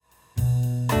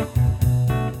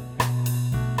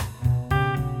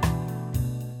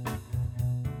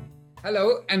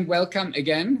Hello and welcome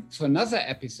again to another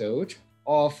episode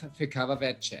of Fikava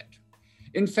Vet Chat.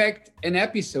 In fact, an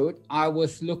episode I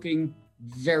was looking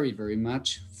very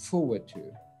much forward to.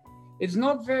 It's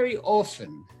not very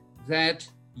often that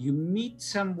you meet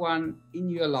someone in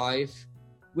your life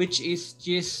which is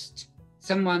just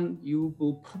someone you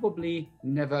will probably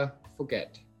never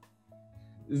forget.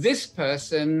 This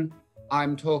person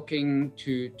I'm talking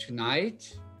to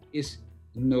tonight is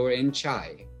Norin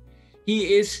Chai.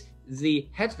 He is the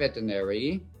head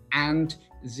veterinary and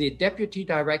the deputy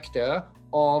director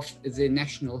of the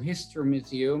National History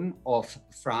Museum of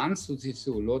France, so the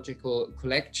zoological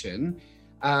collection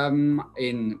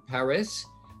in Paris.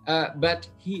 But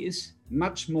he is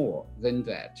much more than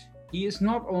that. He is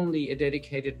not only a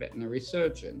dedicated veterinary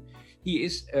surgeon, he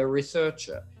is a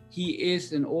researcher. He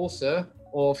is an author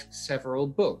of several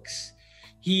books.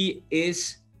 He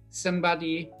is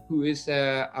somebody who is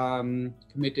a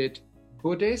committed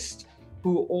Buddhist,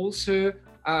 who also,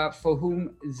 for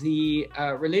whom the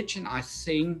religion, I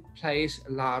think, plays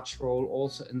a large role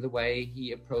also in the way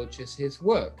he approaches his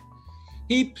work.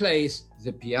 He plays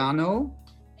the piano.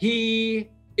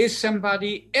 He is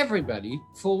somebody everybody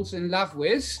falls in love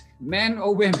with, men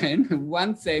or women,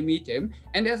 once they meet him.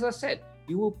 And as I said,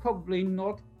 you will probably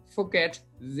not forget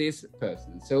this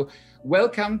person. So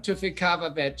welcome to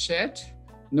Fikava Vet Chat,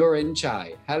 Norin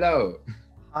Chai. Hello.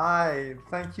 Hi,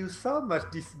 thank you so much.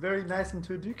 This very nice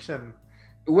introduction.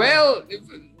 Well,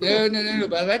 no,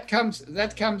 but that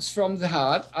comes from the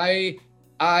heart. I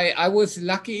was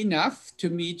lucky enough to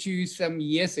meet you some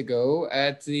years ago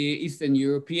at the Eastern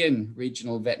European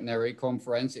Regional Veterinary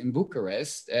Conference in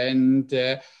Bucharest, and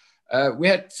we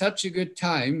had such a good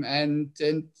time. And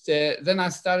then I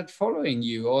started following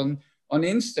you on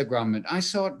Instagram, and I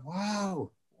thought,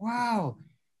 wow,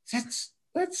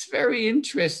 that's very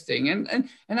interesting. And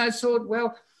I thought,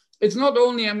 well, it's not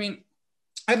only, I mean,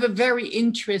 I have a very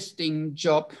interesting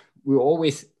job.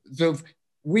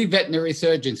 We veterinary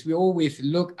surgeons, we always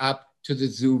look up to the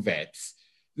zoo vets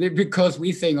because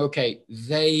we think, okay,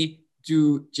 they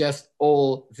do just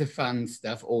all the fun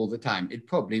stuff all the time. It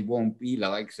probably won't be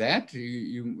like that.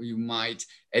 You might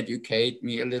educate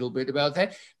me a little bit about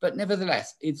that. But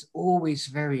nevertheless, it's always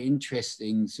very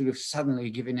interesting, sort of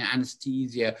suddenly giving an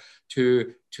anesthesia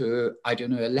to I don't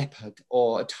know, a leopard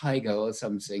or a tiger or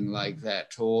something like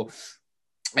that, or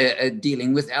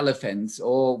dealing with elephants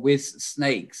or with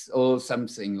snakes or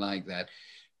something like that.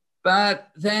 But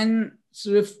then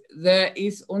sort of there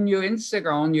is on your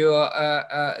Instagram, on your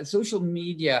social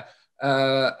media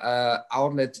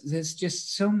outlets, there's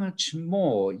just so much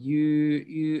more.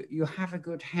 You have a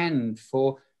good hand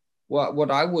for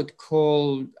what I would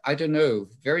call, I don't know,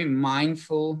 very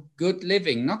mindful, good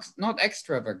living, not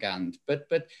extravagant, but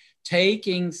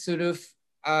taking sort of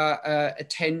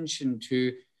attention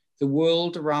to the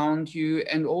world around you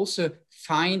and also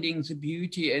finding the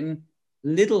beauty in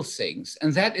little things.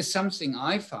 And that is something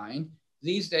I find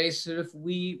these days, sort of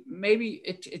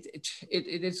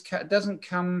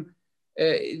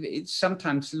it's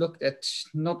sometimes looked at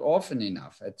not often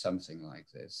enough at something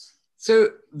like this. So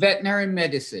veterinary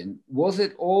medicine, was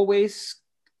it always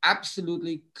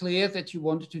absolutely clear that you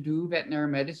wanted to do veterinary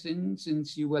medicine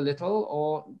since you were little?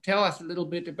 Or tell us a little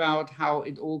bit about how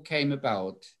it all came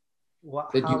about. How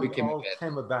it all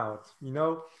came about. You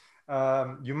know,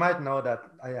 you might know that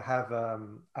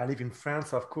I live in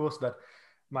France, of course, but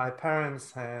my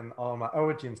parents and all my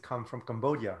origins come from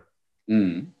Cambodia.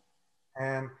 Mm.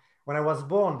 And when I was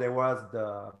born, there was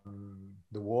the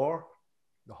war,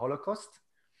 the Holocaust.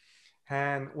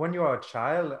 And when you are a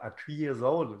child at 3 years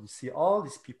old, you see all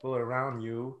these people around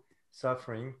you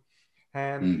suffering.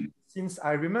 And since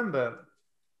I remember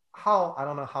I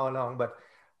don't know how long, but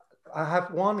I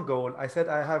have one goal. I said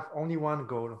I have only one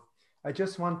goal. I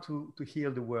just want to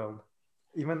heal the world,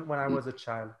 even when I was a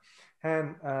child.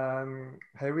 And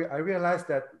I realized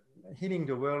that healing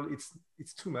the world,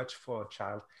 it's too much for a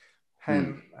child.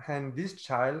 And this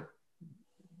child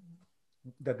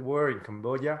that were in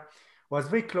Cambodia was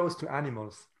very close to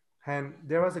animals. And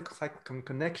there was a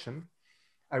connection.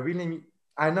 I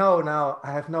know now,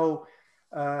 I have no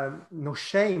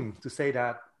shame to say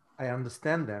that I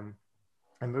understand them.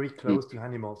 I'm very close to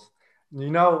animals.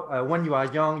 You know, when you are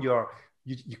young,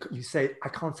 you say, I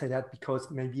can't say that because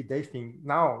maybe they think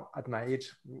now at my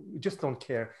age, we just don't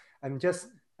care. I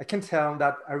can tell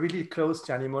that I'm really close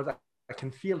to animals. I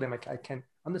can feel them. I can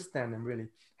understand them really.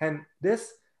 And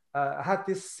this, I had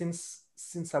this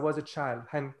since I was a child.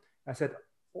 And I said,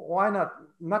 why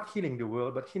not healing the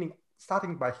world, but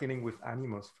starting by healing with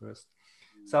animals first.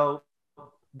 So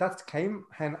that came,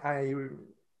 and I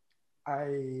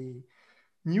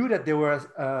knew that there was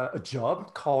a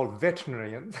job called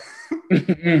veterinarian who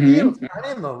heals Mhm.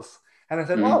 animals. And I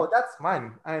said, Mhm. oh, that's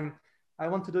mine. I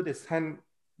want to do this. And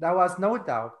there was no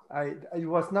doubt.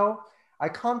 I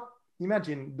can't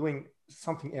imagine doing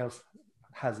something else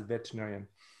as a veterinarian.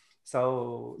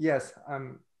 So yes,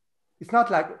 it's not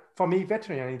like, for me,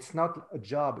 veterinarian, it's not a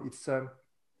job. It's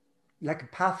like a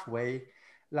pathway,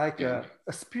 like Yeah.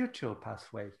 a spiritual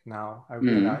pathway. Now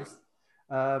Mhm.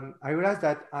 I realize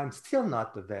that I'm still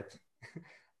not the vet,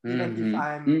 even if Mhm.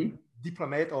 I'm Mhm.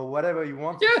 diplomat or whatever you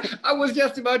want. Yeah, I was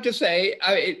just about to say,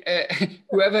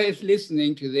 whoever is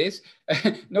listening to this,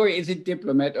 Nori is a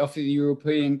diplomat of the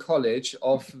European College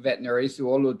of Veterinary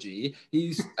Zoology.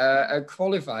 He's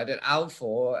qualified at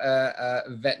Alfort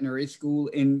Veterinary School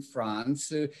in France.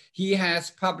 So he has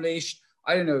published,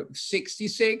 I don't know,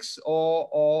 66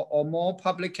 or more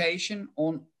publication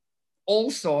on all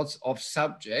sorts of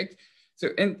subjects. So,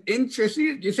 and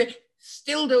interesting, you say,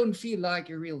 still don't feel like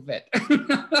a real vet.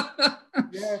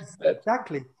 Yes, But,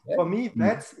 exactly. yeah. For me, Mm.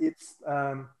 vets, it's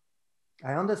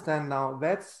I understand now.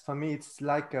 Vets, for me, it's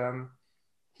like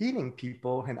healing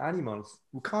people and animals.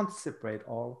 We can't separate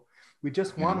all. We're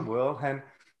just Yeah. one world,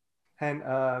 and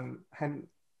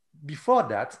before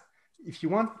that, if you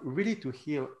want really to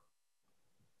heal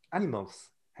animals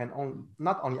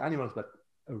not only animals but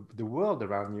the world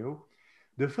around you,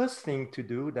 the first thing to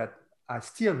do that I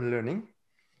still am learning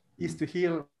is Mm. to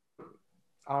heal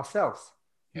ourselves,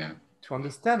 Yeah. to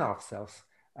understand ourselves,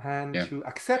 and Yeah. to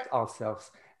accept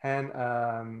ourselves. And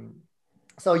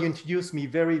so you introduced me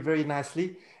very, very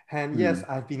nicely. And yes, Mm.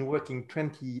 I've been working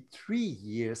 23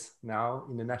 years now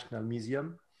in the National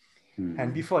Museum.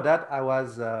 And Mm. before that, I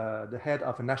was the head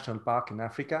of a national park in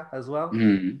Africa as well.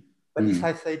 Mm. But if Mm.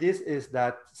 I say this, is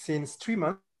that since 3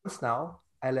 months now,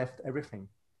 I left everything.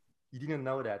 You didn't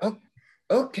know that. Oh,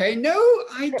 okay. No,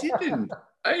 I didn't.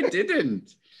 I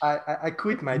didn't. I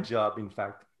quit my Okay. job, in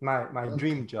fact, my Okay.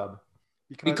 dream job,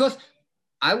 because Because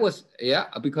I was, yeah,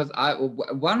 because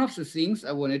one of the things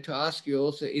I wanted to ask you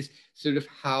also is sort of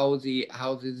how the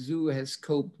zoo has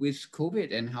coped with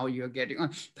COVID and how you're getting on.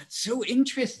 But so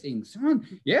interesting, Simon.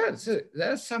 Yeah, so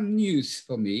there's some news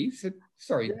for me. So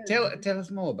sorry, tell us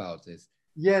more about this.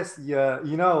 yes, yeah,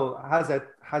 you know,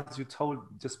 as you told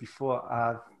just before,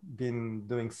 I've been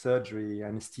doing surgery,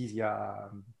 anesthesia,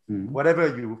 Mm. whatever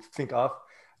you think of,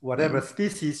 whatever Yeah.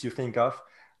 species you think of,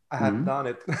 I had Mm. done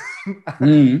it.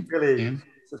 Mm. Really, Yeah.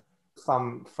 so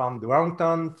from the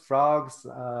orangutan, frogs,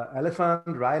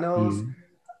 elephant, rhinos. Mm.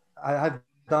 I have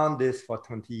done this for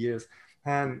 20 years,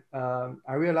 and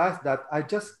I realized that I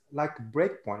just like a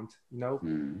break point. You know,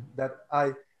 Mm. that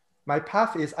my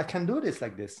path is I can do this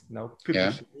like this. You know,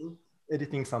 Yeah. publishing,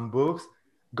 editing some books,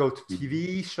 go to Mm.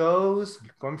 TV shows,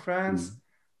 conference, Mm.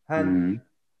 and Mm.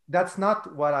 that's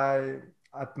not what I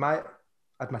at my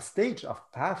at my stage of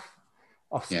path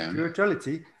of Yeah.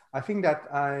 spirituality. I think that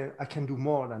I can do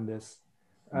more than this.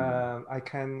 Mm. I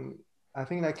can I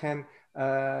think I can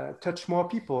touch more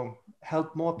people,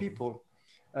 help more people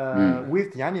Mm.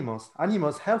 with the animals.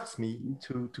 Animals helps me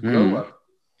to grow Mm. up,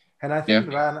 and I Yeah.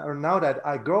 think now that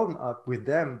I grown up with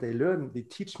them, they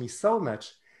teach me so much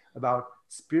about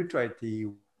spirituality,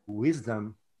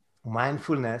 wisdom,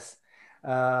 mindfulness,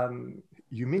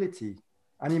 humility.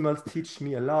 Animals teach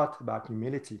me a lot about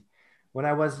humility. When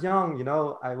I was young, you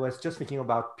know, I was just thinking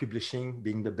about publishing,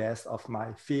 being the best of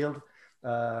my field.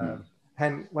 Uh, Mm.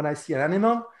 and when I see an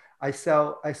animal, I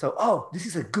saw, oh, this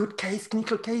is a good case,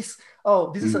 clinical case.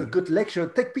 Oh, this is a Mm. good lecture.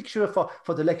 Take picture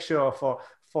for the lecture or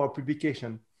for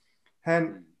publication. And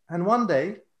Mm. and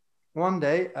one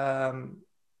day,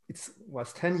 it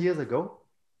was 10 years ago,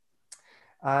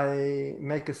 I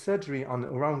make a surgery on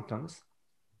orangutans,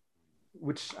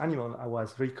 which animal I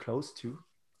was very close to.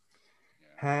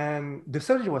 And the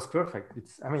surgery was perfect.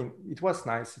 I mean, it was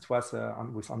nice. It was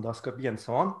with endoscopy and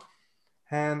so on.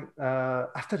 And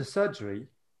after the surgery,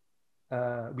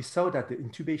 we saw that the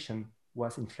intubation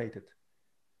was inflated,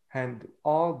 and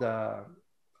all the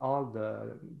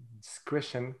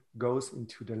excretion goes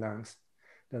into the lungs.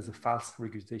 There's a fast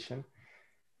regurgitation,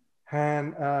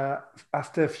 and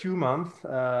after a few months,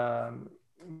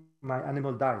 my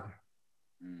animal died.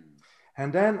 Mm.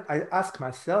 And then I asked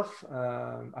myself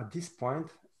at this point,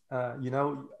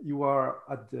 you are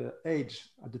at the age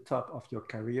at the top of your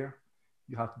career,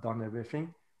 you have done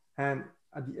everything, and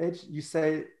at the age you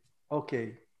say,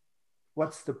 okay,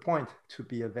 what's the point to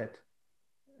be a vet?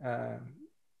 Um,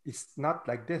 it's not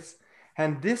like this.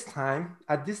 And at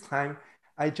this time,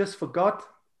 I just forgot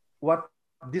what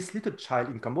this little child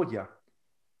in Cambodia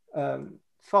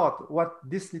thought, what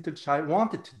this little child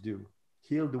wanted to do: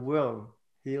 heal the world,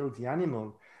 heal the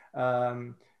animal,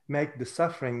 make the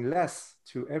suffering less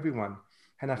to everyone.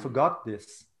 And I forgot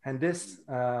this. And this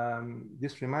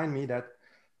remind me that,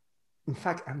 in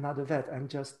fact, I'm not a vet.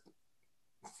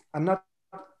 I'm not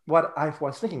what I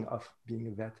was thinking of being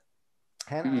a vet.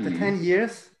 And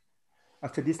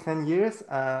after these 10 years,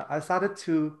 I started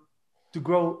to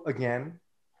grow again,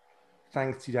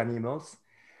 thanks to the animals.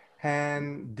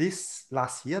 And this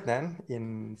last year, then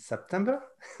in September,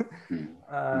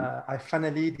 I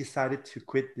finally decided to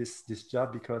quit this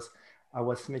job because I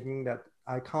was thinking that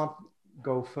I can't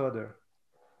go further.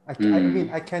 I mean,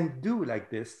 I can do like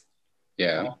this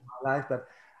all my life, but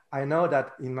I know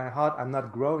that in my heart, I'm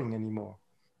not growing anymore.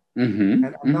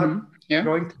 And I'm not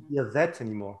going to be a vet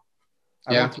anymore.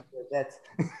 I want to be a vet.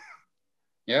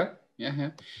 Yeah.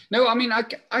 No, I mean,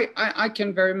 I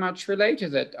can very much relate to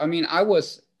that. I mean, I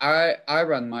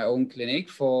run my own clinic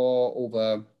for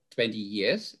over 20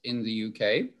 years in the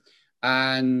UK.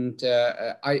 And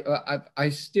I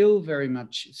still very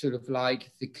much sort of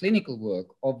like the clinical work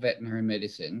of veterinary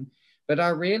medicine. But I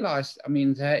realized, I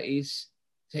mean, there is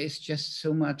just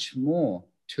so much more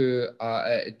to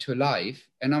life.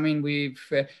 And I mean,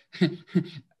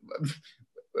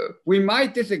 we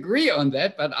might disagree on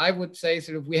that, but I would say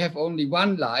sort of we have only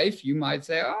one life. You might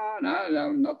say, oh, no,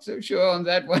 I'm not so sure on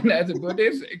that one as a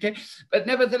Buddhist. Okay. But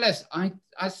nevertheless, I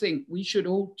think we should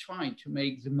all try to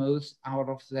make the most out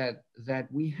of that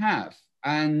we have.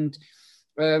 And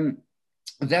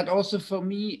that also for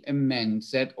me meant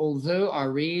that although I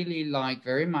really like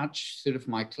very much sort of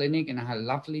my clinic and I have a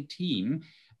lovely team,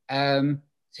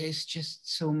 there's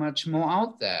just so much more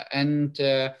out there. And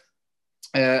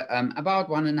about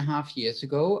 1.5 years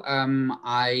ago,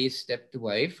 I stepped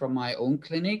away from my own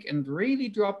clinic and really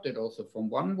dropped it also from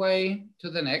one way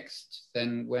to the next,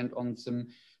 then went on some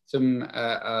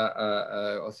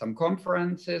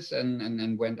conferences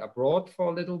and went abroad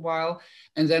for a little while.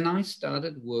 And then I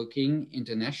started working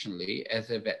internationally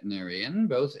as a veterinarian,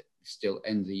 both still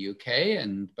in the UK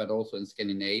but also in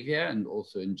Scandinavia and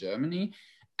also in Germany.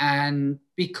 And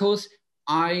because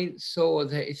I saw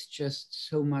there is just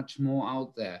so much more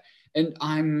out there. And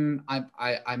I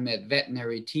met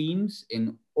veterinary teams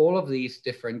in all of these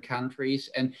different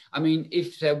countries. And I mean,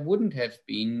 if there wouldn't have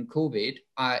been COVID,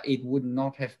 it would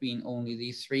not have been only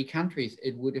these 3 countries.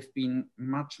 It would have been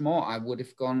much more. I would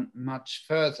have gone much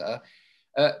further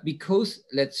because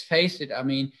let's face it, I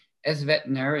mean, as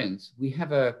veterinarians, we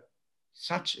have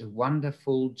such a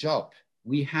wonderful job.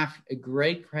 We have a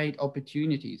great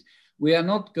opportunities. We are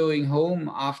not going home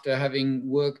after having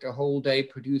worked a whole day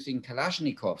producing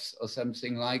Kalashnikovs or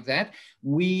something like that.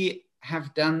 We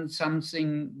have done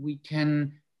something we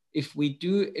can, if we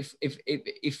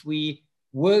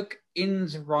work in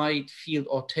the right field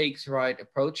or take the right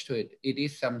approach to it, it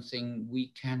is something we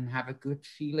can have a good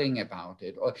feeling about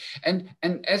it. And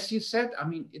as you said, I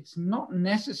mean, it's not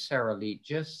necessarily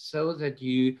just so that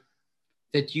you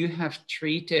have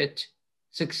treated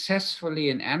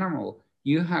successfully an animal.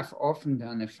 You have often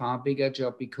done a far bigger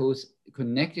job because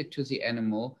connected to the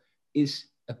animal is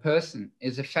a person,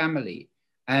 is a family.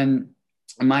 And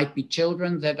it might be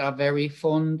children that are very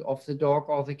fond of the dog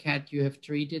or the cat you have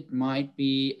treated, might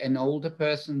be an older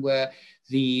person where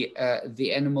the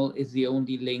animal is the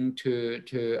only link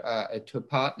to a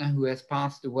partner who has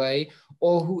passed away,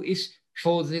 or who is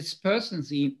for this person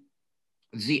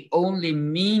the only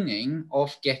meaning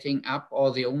of getting up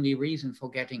or the only reason for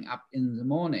getting up in the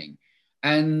morning.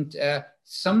 And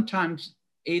sometimes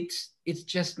it's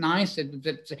just nice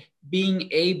that being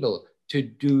able to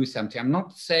do something. I'm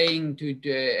not saying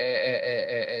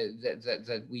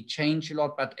that we change a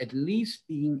lot, but at least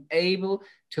being able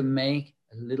to make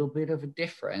a little bit of a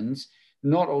difference,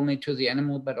 not only to the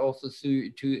animal, but also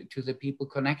to the people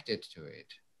connected to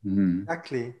it.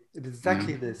 Exactly. It's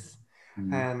exactly this.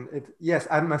 And yes,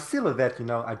 I'm still a vet,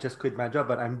 I just quit my job,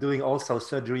 but I'm doing also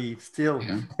surgery still.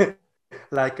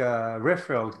 Like a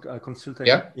referral consultant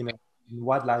in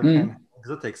wildlife and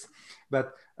exotics.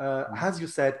 But as you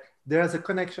said, there's a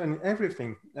connection in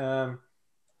everything.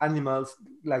 Animals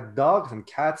like dogs and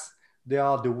cats, they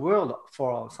are the world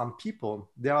for some people.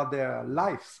 They are their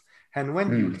lives. And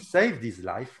when you save this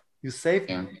life, you save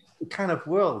a kind of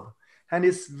world. And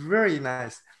it's very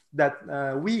nice that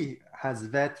we as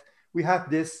vet, we have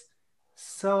this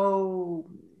so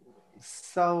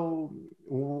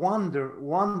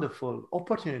wonderful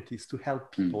opportunities to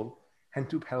help people and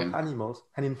to help animals,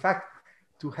 and in fact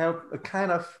to help a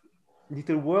kind of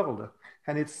little world.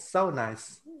 And it's so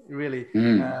nice, really.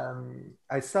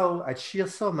 I cheer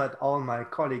so much all my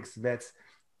colleagues vets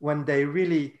when they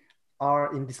really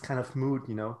are in this kind of mood,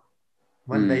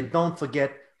 when they don't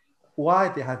forget why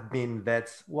they have been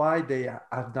vets, why they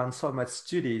have done so much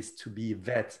studies to be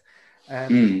vet.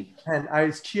 And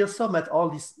I cheer so much all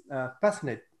these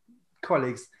passionate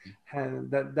colleagues, and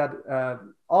that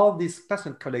all these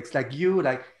passionate colleagues like you,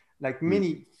 like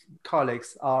many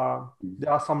colleagues are,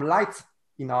 there are some light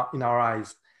in our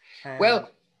eyes. And well,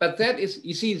 but that is,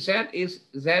 you see, that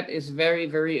is very,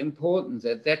 very important,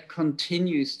 that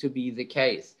continues to be the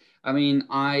case. I mean,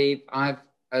 I've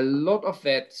a lot of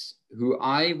vets who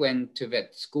I went to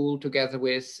vet school together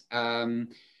with,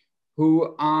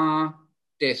 who are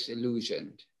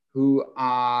disillusioned, who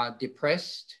are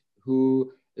depressed,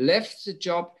 who left the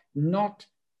job not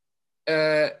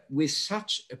with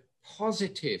such a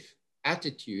positive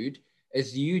attitude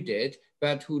as you did,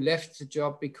 but who left the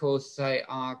job because they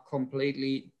are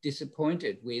completely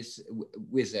disappointed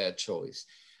with their choice.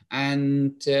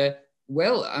 And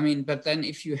well, I mean, but then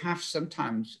if you have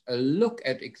sometimes a look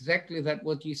at exactly that,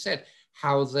 what you said,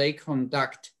 how they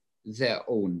conduct their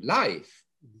own life,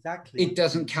 exactly, it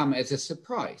doesn't come as a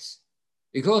surprise.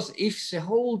 Because if the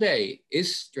whole day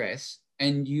is stress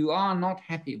and you are not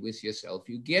happy with yourself,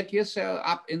 you get yourself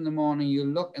up in the morning, you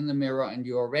look in the mirror and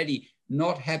you're already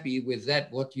not happy with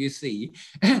that, what you see.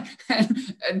 and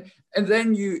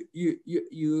then you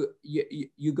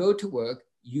go to work,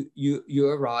 you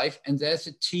arrive, and there's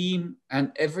a team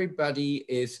and everybody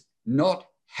is not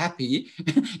happy.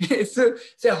 So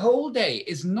the whole day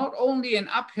is not only an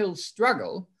uphill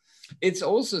struggle, it's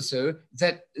also so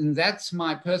that, and that's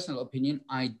my personal opinion,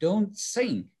 I don't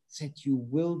think that you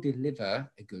will deliver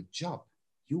a good job.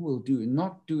 You will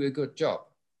not do a good job.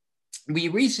 We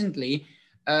recently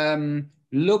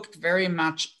looked very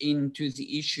much into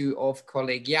the issue of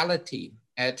collegiality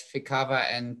at FICAVA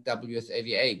and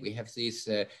WSAVA. We have these.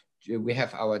 We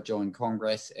have our joint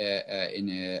congress in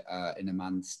a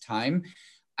month's time.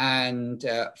 And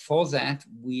for that,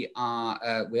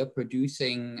 we're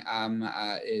producing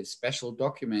a special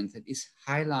document that is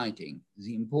highlighting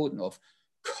the importance of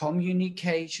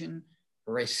communication,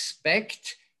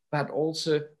 respect, but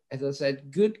also, as I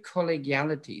said, good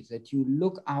collegiality, that you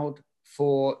look out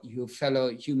for your fellow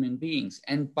human beings.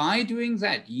 And by doing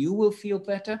that, you will feel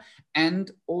better.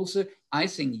 And also, I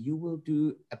think you will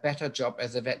do a better job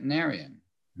as a veterinarian.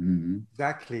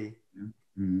 Exactly.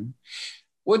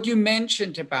 What you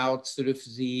mentioned about sort of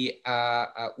the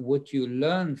what you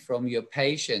learn from your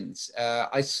patients,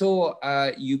 I saw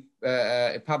you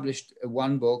published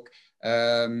one book,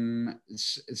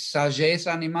 Sagesse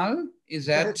Animale. Is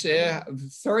that?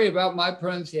 Sorry about my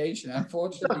pronunciation.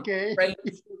 Unfortunately, Okay.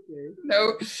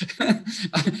 No,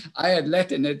 I had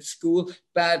Latin at school,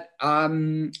 but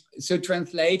so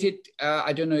translated,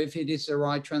 I don't know if it is the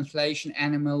right translation.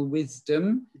 Animal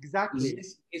wisdom. Exactly.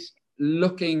 This is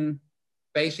looking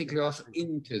basically also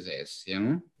into this, you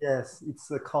know? Yes,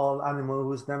 it's called Animal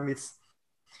Wisdom. It's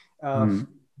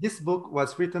this book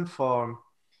was written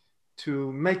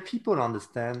to make people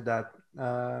understand that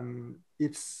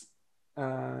it's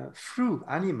through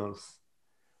animals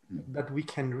that we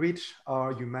can reach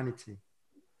our humanity.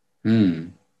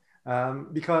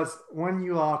 Because when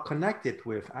you are connected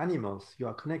with animals, you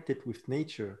are connected with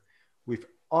nature, with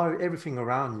everything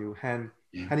around you, and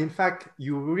in fact,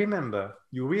 you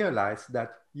realize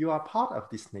that you are part of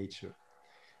this nature.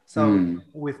 So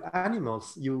with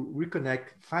animals, you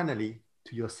reconnect finally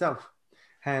to yourself,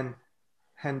 and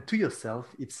to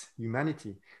yourself, it's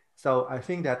humanity. So I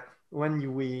think that when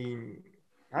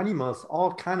animals,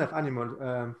 all kind of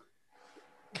animals,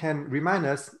 can remind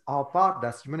us our part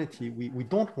as humanity we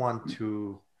don't want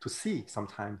to see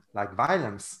sometimes, like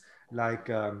violence, like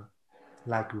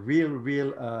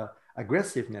real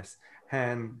aggressiveness,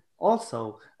 and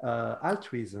also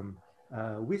altruism,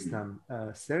 wisdom,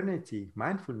 serenity,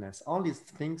 mindfulness. All these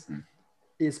things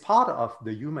is part of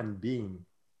the human being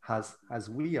as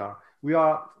we are.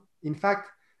 In fact,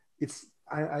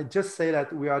 I just say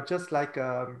that we are just like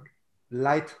a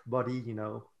light body,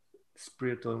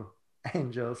 spiritual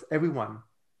angels, everyone,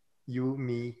 you,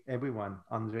 me, everyone,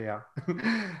 Andrea.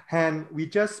 And we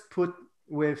just put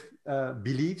with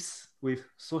beliefs, with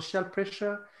social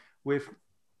pressure, with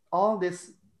all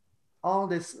this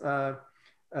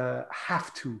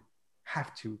have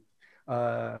to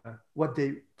what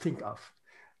they think of.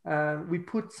 We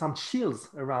put some shields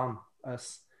around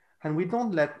us, and we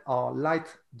don't let our light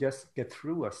just get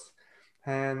through us.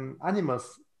 And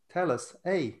animals tell us,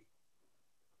 hey,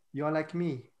 you are like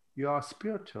me. You are a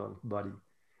spiritual body.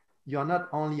 You are not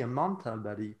only a mental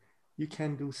body. You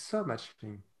can do so much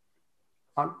thing.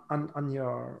 On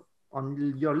your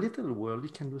little world, you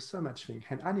can do so much thing.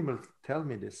 And animals tell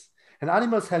me this. And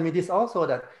animals tell me this also,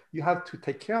 that you have to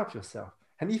take care of yourself.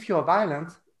 And if you're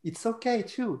violent, it's okay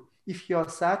too. if you're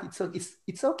sad,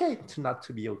 it's okay to not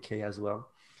to be okay as well.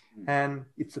 And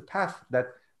it's a path that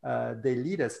they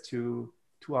lead us to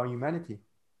our humanity.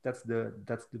 That's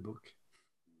the book.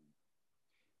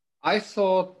 I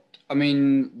thought, I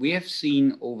mean, we have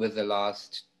seen over the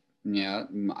last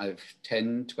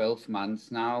 10, 12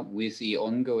 months now with the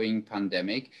ongoing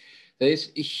pandemic,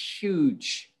 there's a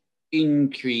huge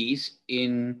increase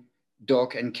in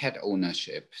dog and cat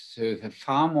ownership. So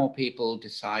far more people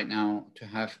decide now to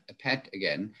have a pet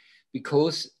again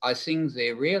because I think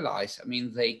they realize, I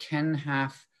mean, they can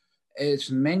have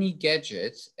as many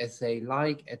gadgets as they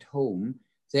like at home.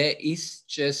 There is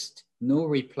just no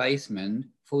replacement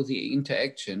for the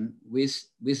interaction with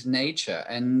nature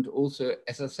and also,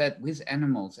 as I said, with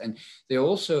animals. And they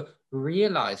also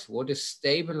realize what a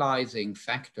stabilizing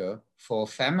factor for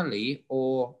family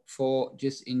or for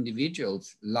just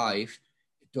individuals' life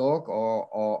a dog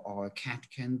or a cat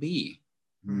can be.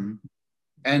 Mm.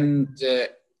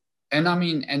 And I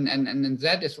mean, and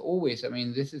that is always, I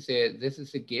mean, this is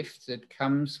a gift that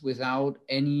comes without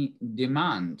any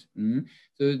demand. Mm?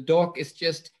 So the dog is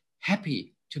just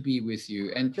happy to be with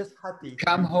you and just happy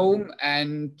come home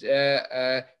and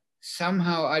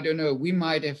somehow, I don't know, we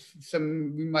might have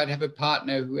a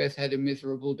partner who has had a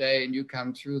miserable day and you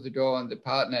come through the door and the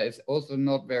partner is also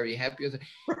not very happy.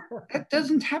 That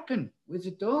doesn't happen with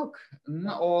a dog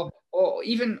or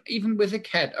even with a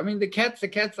cat. I mean, the cats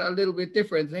are a little bit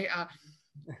different. They are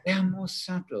more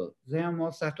subtle. They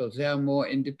are more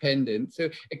independent. So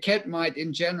a cat might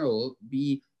in general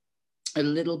be a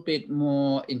little bit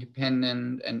more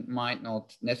independent and might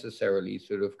not necessarily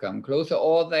sort of come closer,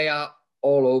 or they are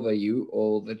all over you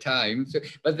all the time. So,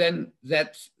 but then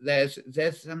there's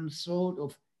some sort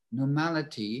of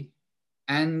normality.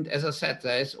 And as I said,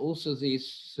 there's also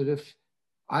this sort of,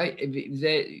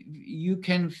 you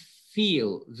can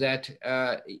feel that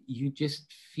you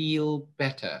just feel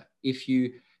better if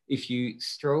you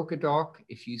stroke a dog,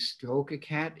 if you stroke a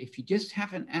cat, if you just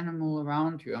have an animal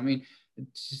around you. I mean,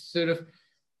 it's sort of,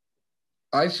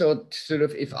 I thought sort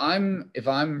of if I'm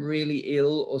really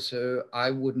ill or so,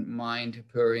 I wouldn't mind a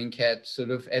purring cat sort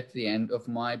of at the end of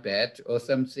my bed or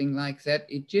something like that.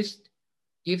 It just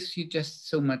gives you just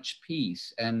so much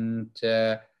peace and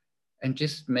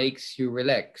just makes you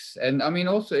relax. And I mean,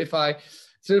 also if I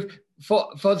sort of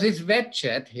for this vet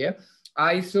chat here,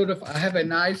 I have a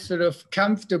nice sort of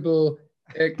comfortable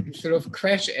sort of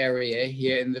crash area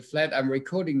here in the flat. I'm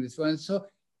recording this one. So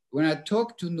when I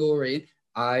talk to Noreen,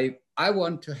 I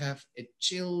want to have a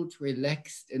chilled,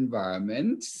 relaxed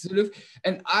environment, sort of,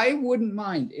 and I wouldn't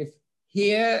mind if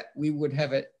here we would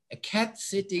have a cat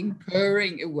sitting,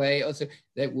 purring away. Also,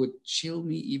 that would chill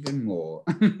me even more.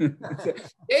 So,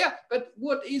 yeah, but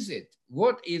what is it?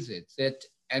 What is it that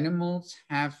animals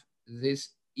have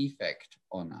this effect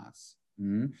on us?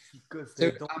 Because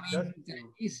so, I mean,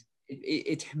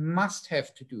 it must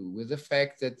have to do with the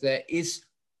fact that there is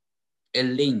a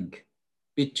link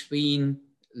between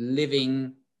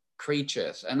living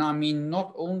creatures. And I mean,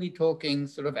 not only talking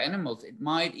sort of animals, it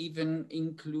might even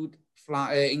include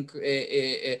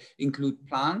include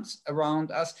plants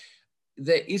around us.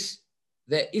 There is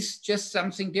just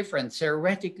something different.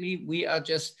 Theoretically, we are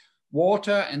just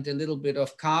water and a little bit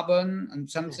of carbon and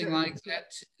something like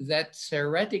that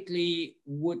theoretically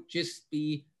would just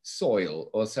be soil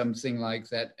or something like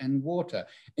that and water.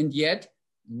 And yet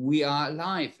we are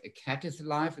alive. A cat is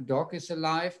alive, a dog is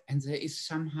alive, and there is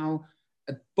somehow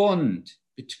a bond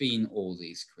between all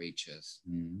these creatures.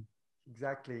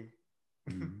 Exactly.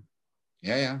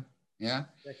 Yeah.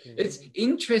 Exactly. It's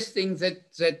interesting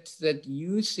that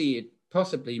you see it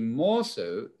possibly more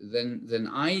so than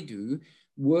I do,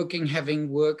 having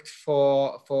worked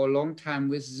for a long time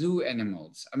with zoo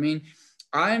animals. I mean,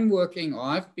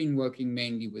 I've been working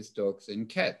mainly with dogs and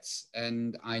cats,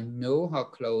 and I know how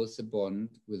close a bond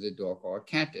with a dog or a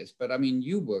cat is. But I mean,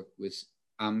 you worked with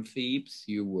amphibians,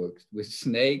 you worked with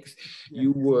snakes,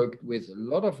 you worked with a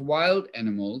lot of wild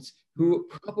animals who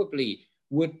probably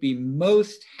would be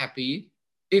most happy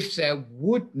if there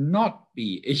would not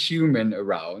be a human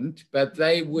around, but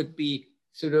they would be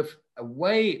sort of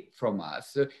away from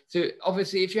us. So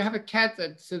obviously, if you have a cat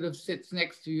that sort of sits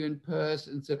next to you and purrs,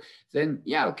 and so then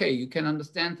yeah, okay, you can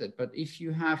understand that. But if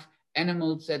you have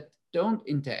animals that don't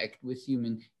interact with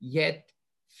humans, yet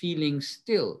feeling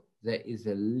still there is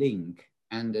a link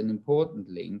and an important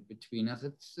link between us,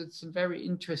 it's a very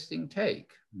interesting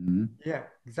take. Yeah,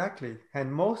 exactly.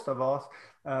 And most of us,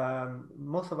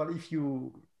 if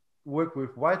you work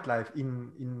with wildlife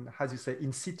in as you say,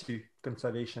 in situ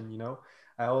conservation,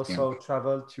 I also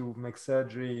travel to make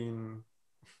surgery in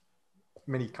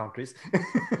many countries.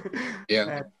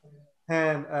 Yeah.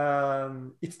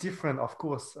 And it's different, of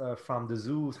course, from the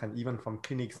zoos and even from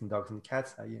clinics and dogs and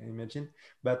cats, I imagine.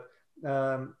 But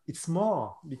it's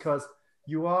more because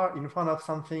you are in front of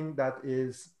something that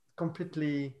is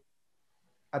completely,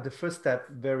 at the first step,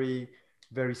 very,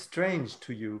 very strange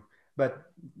to you.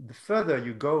 But the further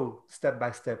you go, step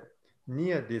by step,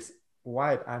 near this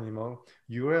wild animal,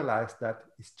 you realize that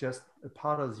it's just a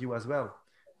part of you as well.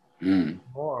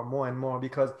 More and more,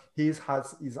 because he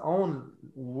has his own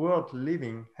world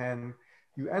living, and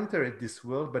you enter this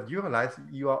world, but you realize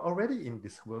you are already in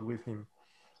this world with him.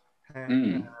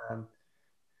 And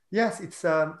yes, it's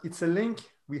a link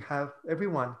we have,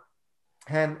 everyone.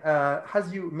 And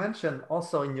as you mentioned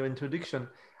also in your introduction,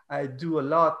 I do a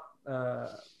lot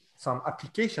some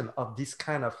application of this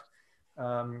kind of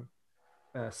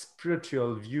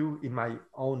spiritual view in my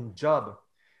own job.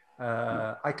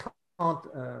 I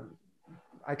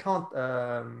can't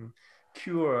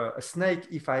cure a snake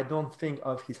if I don't think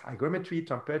of his hygrometry,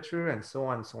 temperature, and so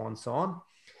on, so on, so on.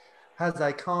 As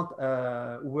I can't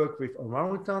work with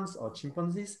orangutans or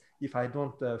chimpanzees if I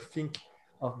don't think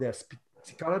of their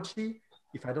psychology,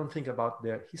 if I don't think about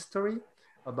their history,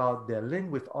 about their link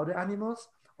with other animals,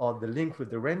 or the link with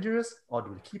the rangers or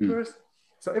the keepers.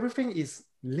 So everything is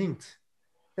linked.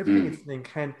 Everything is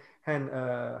linked, and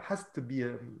has to be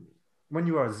when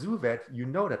you are a zoo vet, you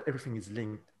know that everything is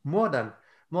linked more than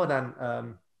a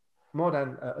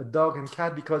dog and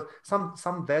cat, because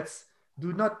some vets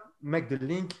do not make the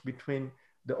link between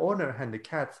the owner and the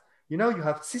cat. You know, you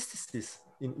have cystisis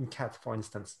in cat, for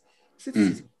instance.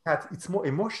 Cystisis in cat, it's more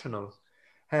emotional.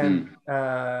 And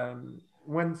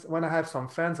when I have some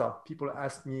friends or people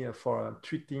ask me for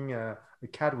treating a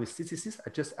cat with cystisis, I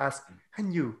just ask,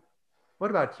 and you,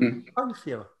 what about you? How do you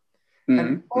feel?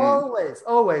 And always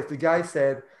the guy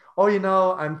said, oh, you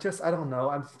know, I don't know.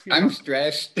 I'm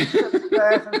stressed.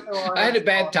 I had a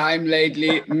bad time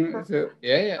lately. So,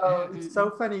 yeah. It's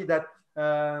so funny that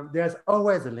there's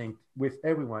always a link with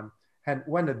everyone. And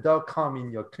when a dog comes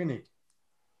in your clinic,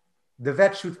 the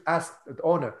vet should ask the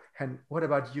owner, and what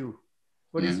about you?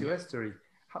 What is your history?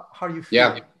 How do you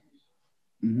feel?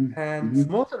 And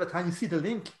most of the time you see the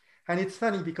link. And it's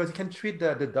funny because you can treat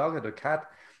the dog or the cat.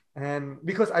 And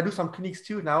because I do some clinics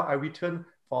too now, I return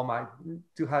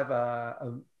to have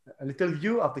a little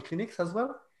view of the clinics as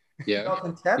well. Dog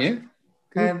and cat.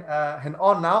 And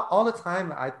all the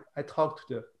time I talk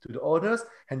to the owners,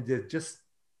 and they're just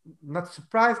not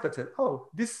surprised, but said, oh,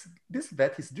 this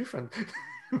vet is different.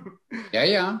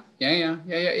 Yeah.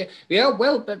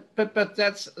 Well, but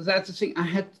that's the thing. I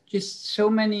had just so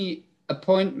many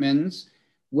appointments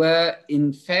where,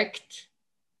 in fact,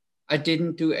 I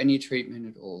didn't do any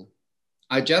treatment at all.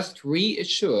 I just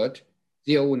reassured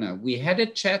the owner. We had a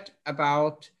chat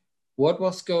about what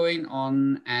was going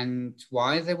on and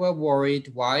why they were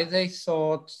worried, why they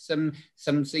thought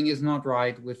something is not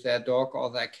right with their dog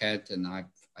or their cat. And I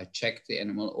checked the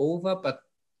animal over, but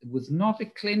it was not a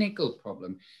clinical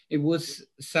problem. It was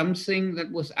something that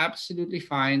was absolutely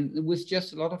fine. It was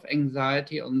just a lot of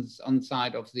anxiety on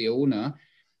side of the owner.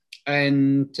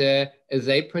 And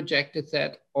they projected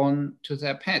that on to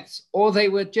their pets, or they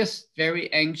were just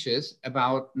very anxious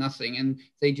about nothing, and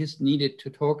they just needed to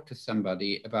talk to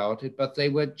somebody about it. But they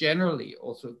were generally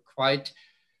also quite,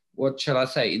 what shall I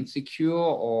say, insecure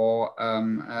or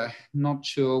not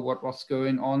sure what was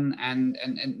going on, and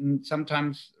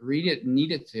sometimes really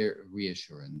needed their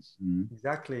reassurance.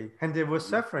 Exactly, and they were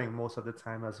suffering most of the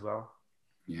time as well.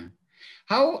 Yeah.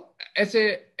 How, as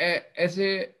a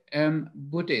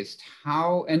Buddhist,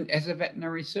 and as a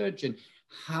veterinary surgeon,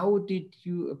 how did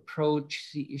you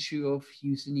approach the issue of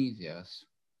euthanasias?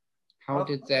 How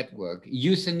did that work?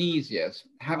 Euthanasia,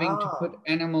 having to put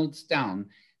animals down,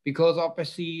 because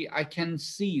obviously I can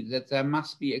see that there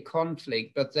must be a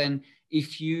conflict, but then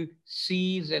if you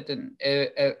see that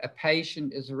a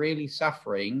patient is really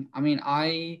suffering, I mean,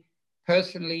 I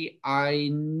personally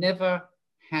never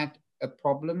had a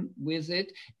problem with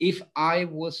it if I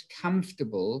was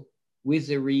comfortable with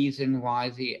the reason why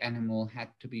the animal had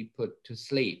to be put to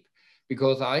sleep.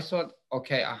 Because I thought,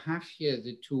 okay, I have here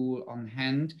the tool on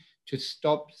hand to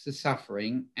stop the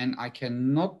suffering, and I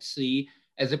cannot see,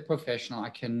 as a professional,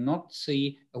 I cannot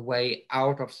see a way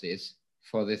out of this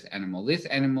for this animal. This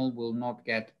animal will not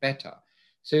get better.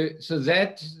 So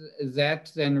that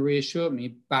then reassured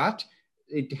me, but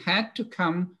it had to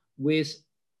come with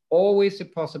always the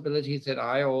possibility that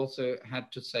I also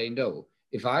had to say no.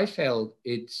 If I felt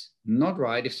it's not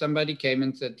right, if somebody came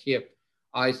and said, here,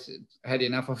 I had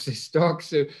enough of this dog,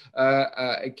 so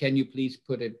can you please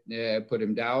put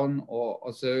him down, or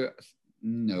also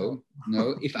no.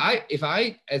 If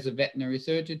I as a veterinary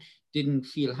surgeon didn't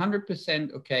feel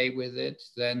 100% okay with it,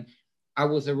 then I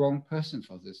was the wrong person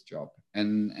for this job,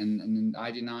 and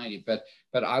I denied it.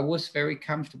 But I was very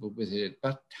comfortable with it.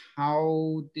 But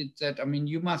how did that? I mean,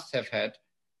 you must have had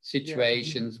Yeah,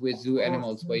 situations with of zoo course,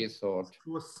 animals where you thought, of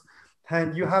course.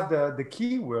 And you have the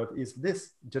key word is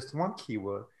this, just one key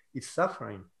word, it's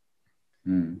suffering.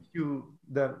 hmm,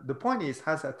 The point is,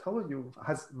 as I told you,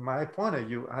 as my point of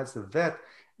view as a vet,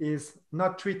 is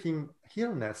not treating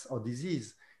illness or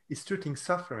disease, it's treating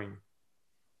suffering.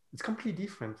 It's completely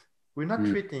different. We're not hmm,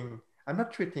 treating, I'm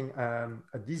not treating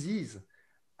a disease,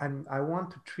 and I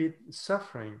want to treat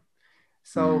suffering.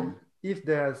 So hmm, if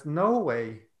there's no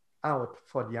way out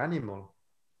for the animal,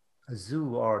 a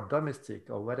zoo or domestic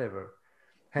or whatever,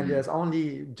 and hmm, there's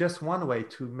only just one way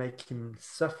to make him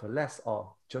suffer less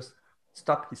or just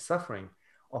stop his suffering,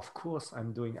 of course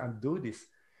I'm doing this.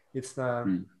 It's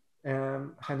hmm,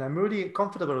 and I'm really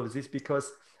comfortable with this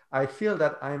because I feel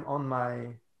that I'm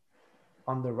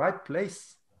on the right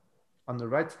place, on the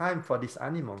right time for this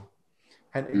animal.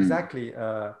 And hmm, exactly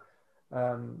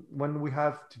when we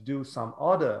have to do some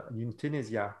other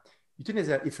euthanasia,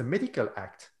 it's a medical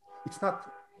act. It's not,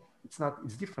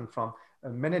 it's different from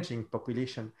managing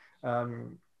population.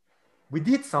 Um, we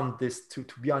did some this to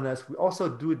be honest. We also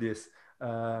do this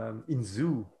in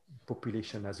zoo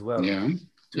population as well yeah,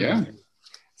 to yeah, manage.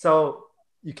 So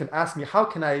you can ask me, how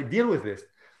can I deal with this?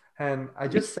 And I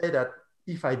just say that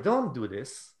if I don't do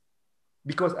this,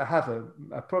 because I have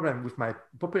a problem with my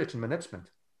population management,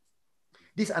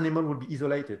 this animal will be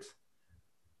isolated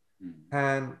hmm,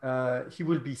 and he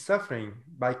will be suffering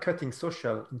by cutting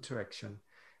social interaction.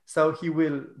 So he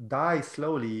will die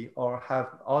slowly or have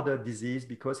other disease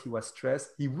because he was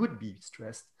stressed. He would be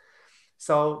stressed.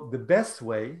 So the best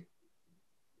way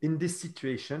in this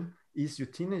situation is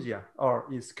euthanasia or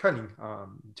is culling,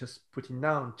 just putting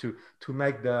down to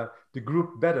make the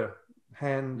group better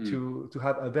and hmm, to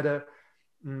have a better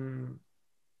um,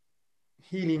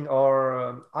 healing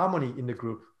or harmony in the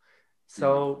group.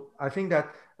 hmm, So I think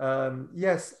that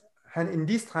yes, and in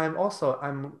this time also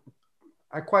I'm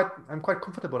quite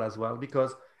comfortable as well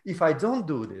because if I don't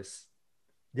do this,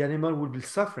 the animal will be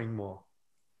suffering more.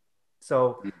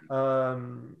 So hmm,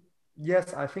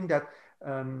 yes, I think that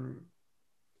um,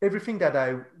 everything that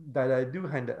I do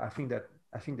and that I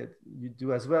think that you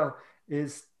do as well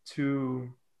is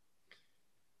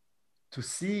to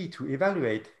see, to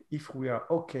evaluate if we are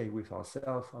okay with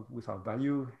ourselves, with our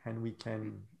value, and we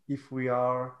can, if we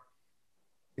are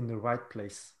in the right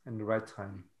place and the right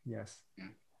time. Yes. yeah,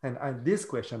 And this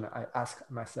question I ask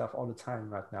myself all the time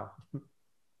right now.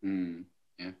 hmm,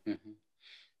 yeah, yeah.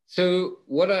 So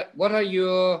what are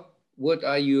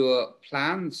your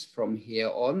plans from here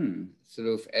on, sort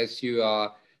of as you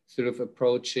are sort of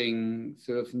approaching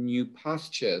sort of new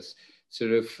pastures,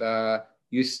 sort of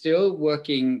you're still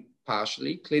working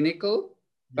partially clinical,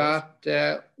 Yes. but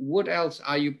what else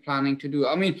are you planning to do?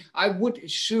 I mean, I would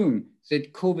assume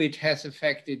that COVID has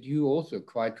affected you also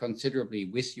quite considerably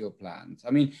with your plans.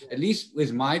 I mean, at Yes. least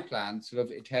with my plans, sort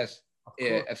of it has Of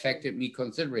course. affected me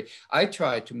considerably. I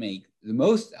try to make the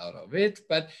most out of it,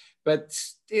 but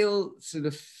still, sort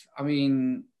of. I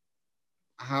mean,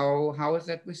 how is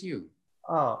that with you?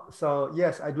 Oh, so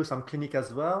yes, I do some clinic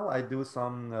as well. I do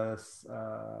some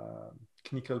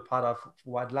clinical part of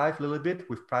wildlife a little bit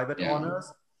with private Yeah,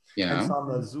 owners and yeah.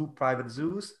 some private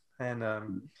zoos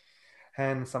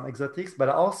and some exotics. But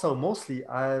also mostly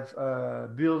I've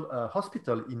built a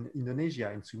hospital in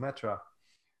Indonesia, in Sumatra,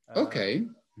 uh, Okay.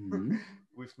 Mhm.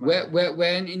 with Where, my where,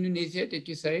 where in Indonesia did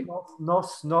you say?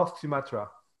 North Sumatra.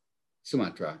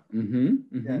 Sumatra. Mm-hmm.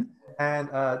 Mm-hmm. Yes, and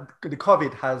the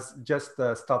COVID has just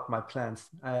stopped my plans.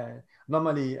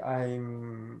 Normally, I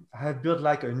have built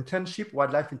like an internship,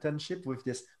 wildlife internship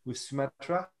with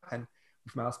Sumatra and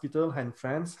with my hospital and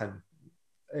friends and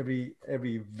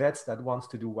every vet that wants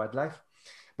to do wildlife.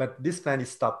 But this plan is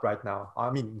stopped right now. I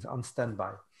mean, it's on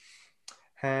standby.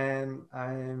 And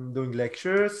I'm doing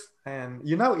lectures, and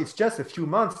it's just a few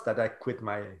months that I quit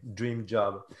my dream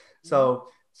job.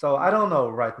 So I don't know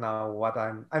right now what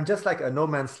I'm just like a no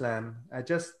man's land. I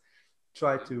just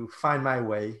try to find my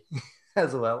way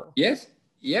as well. Yes.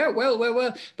 Yeah. Well.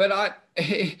 But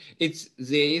it's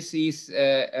there is these.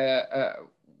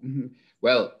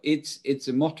 Well, it's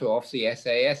a motto of the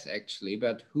SAS actually.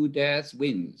 But who dares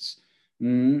wins.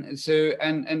 So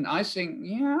and I think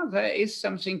yeah, there is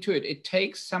something to it. It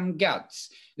takes some guts,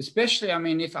 especially. I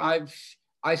mean,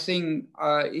 I think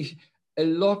a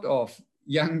lot of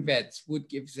young vets would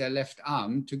give their left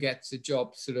arm to get the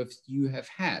job sort of you have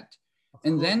had. Of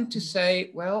And course. then to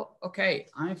say, well, okay,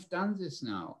 I've done this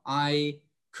now. I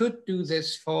could do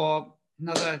this for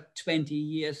another 20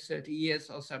 years, 30 years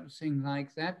or something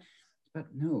like that. But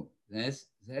no, there's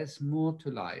more to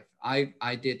life.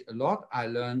 I did a lot, I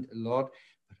learned a lot,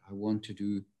 but I want to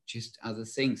do just other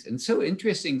things. And so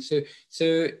interesting. So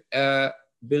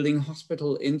building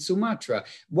hospital in Sumatra.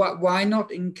 Why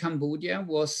not in Cambodia?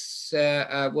 Was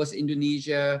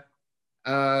Indonesia?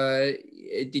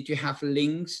 Did you have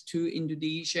links to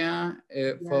Indonesia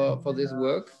for this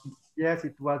work? Yes,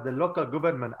 it was the local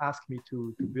government asked me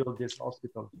to build this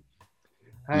hospital.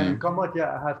 And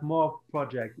Cambodia has more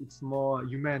project. It's more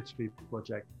humanitarian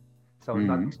project. So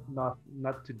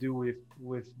not to do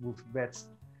with vets.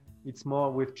 It's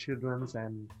more with children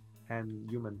and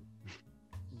human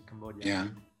in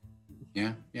Cambodia.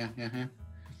 Yeah.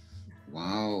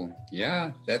 Wow.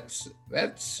 Yeah, that's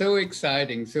so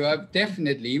exciting. So I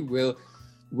definitely will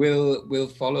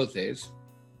follow this.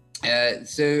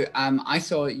 So I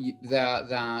saw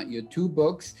your two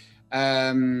books,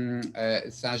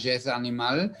 Sagesse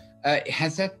Animale.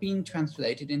 Has that been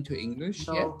translated into English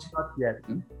yet? No, not yet.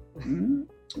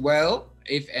 Well,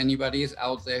 if anybody is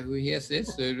out there who hears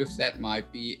this, so that might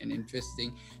be an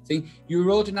interesting thing. You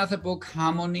wrote another book,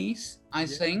 Harmonies, I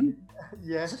think.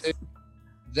 Yes. So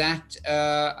that's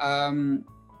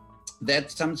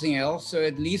something else. So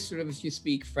at least sort of if you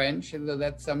speak French,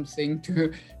 that's something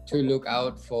to look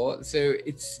out for. So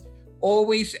it's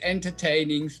always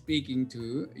entertaining speaking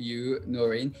to you,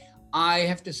 Noreen. I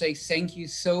have to say thank you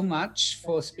so much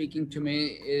for speaking to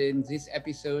me in this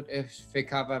episode of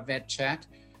Fekava Vet Chat.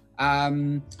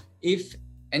 If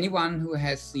anyone who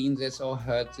has seen this or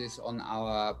heard this on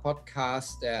our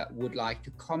podcast would like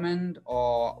to comment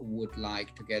or would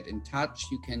like to get in touch,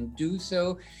 you can do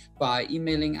so by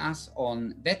emailing us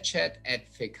on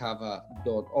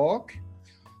vetchat@fekava.org,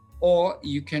 or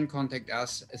you can contact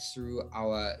us through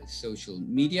our social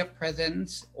media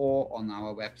presence or on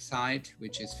our website,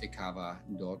 which is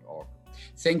fekava.org.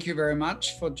 Thank you very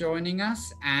much for joining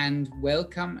us, and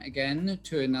welcome again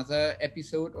to another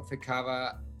episode of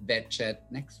Fekava Vet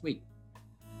Chat next week.